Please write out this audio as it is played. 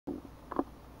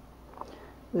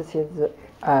This is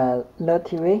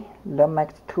LeTV Letv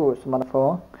Max 2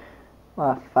 smartphone,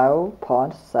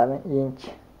 5.7-inch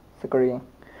screen.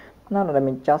 Now let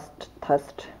me just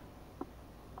test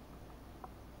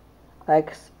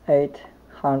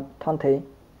X820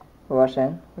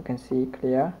 version. We can see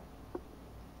clear.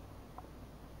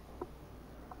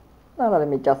 Now let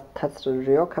me just test the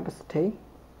real capacity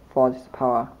for this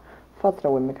power. First,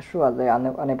 we make sure there are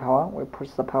no any power. We push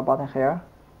the power button here.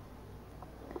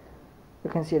 You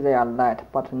can see they are light,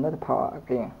 but not power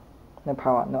again. No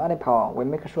power, no any power. We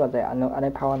make sure there are no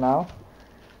any power now.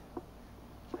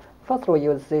 First, we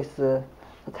use this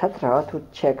tester to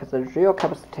check the real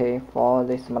capacity for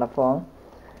this smartphone.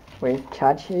 We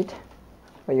charge it.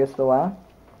 We use the one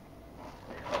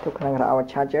to connect our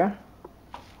charger.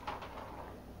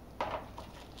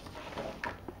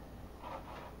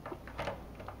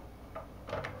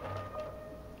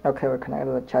 Okay, we connect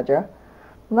the charger.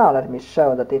 Now let me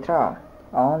show the data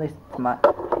on this one.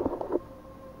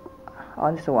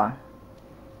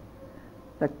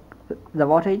 The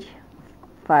voltage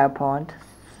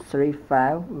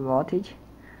 5.35 voltage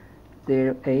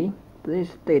 0A.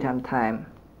 This daytime time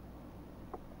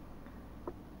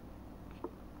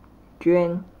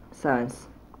June 7th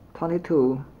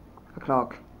 22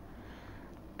 o'clock.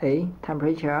 A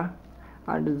temperature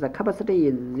and the capacity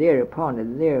is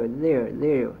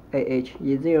 0.000 Ah is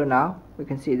 0 now. We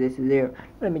can see this is 0.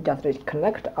 Let me just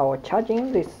connect our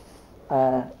charging this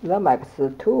Letv Max 2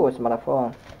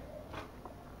 smartphone.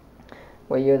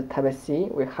 We use Type-C.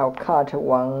 We have cut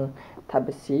one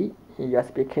Type-C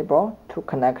USB cable to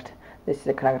connect. This is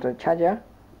the connector charger.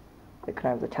 We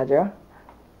connect the charger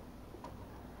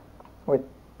with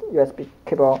USB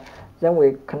cable. Then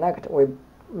we connect. We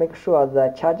make sure the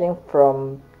charging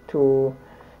through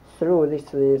this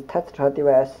tester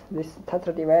device. This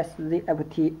tester device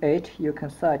ZFT8, you can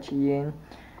search in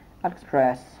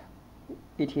AliExpress.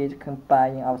 It is can buy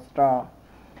in our store.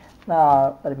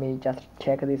 Now let me just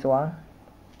check this one.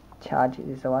 Charge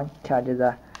this one. Charge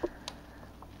the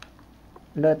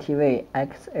LeTV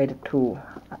X820.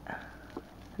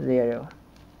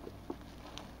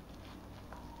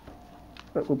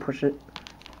 We push it.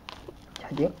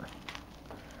 Charging.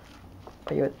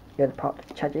 Use the port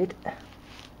to charge it.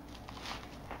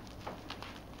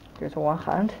 Use one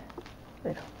hand.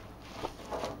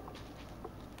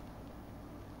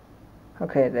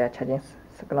 Okay, they are charging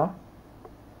signal.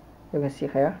 You can see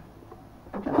here.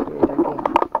 Just do it again.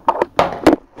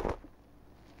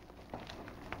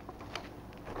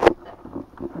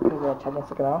 Okay, they are charging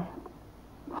signal.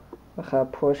 We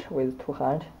have push with two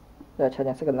hands. They are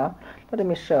charging signal. Let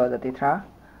me show the data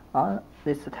on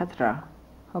this tester.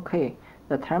 Okay,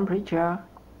 the temperature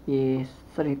is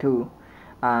 32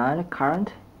 and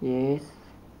current is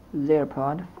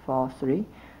 0.43.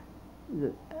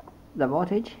 The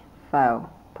voltage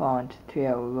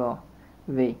 5.12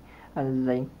 V, and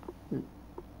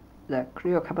the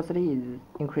real capacity is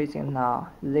increasing now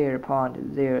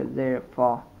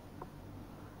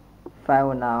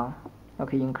 0.0045 now.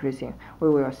 Okay, increasing. We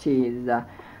will see the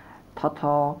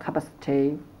total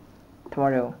capacity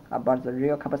tomorrow about the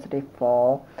real capacity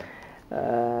for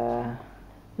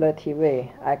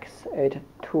LeTV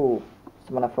X820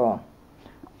 smartphone.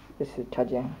 This is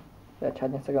charging. The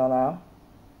charging signal now.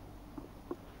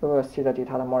 We will see the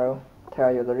data tomorrow.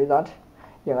 Tell you the result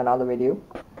in another video.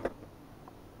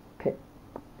 Pay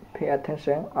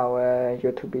attention our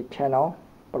YouTube channel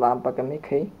Blambug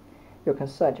Mickey. You can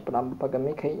search Blambug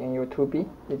Mickey in YouTube. You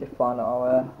will find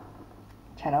our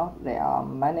channel. There are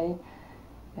many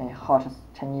hot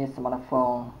Chinese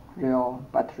smartphone real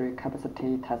battery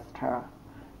capacity tester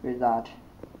result.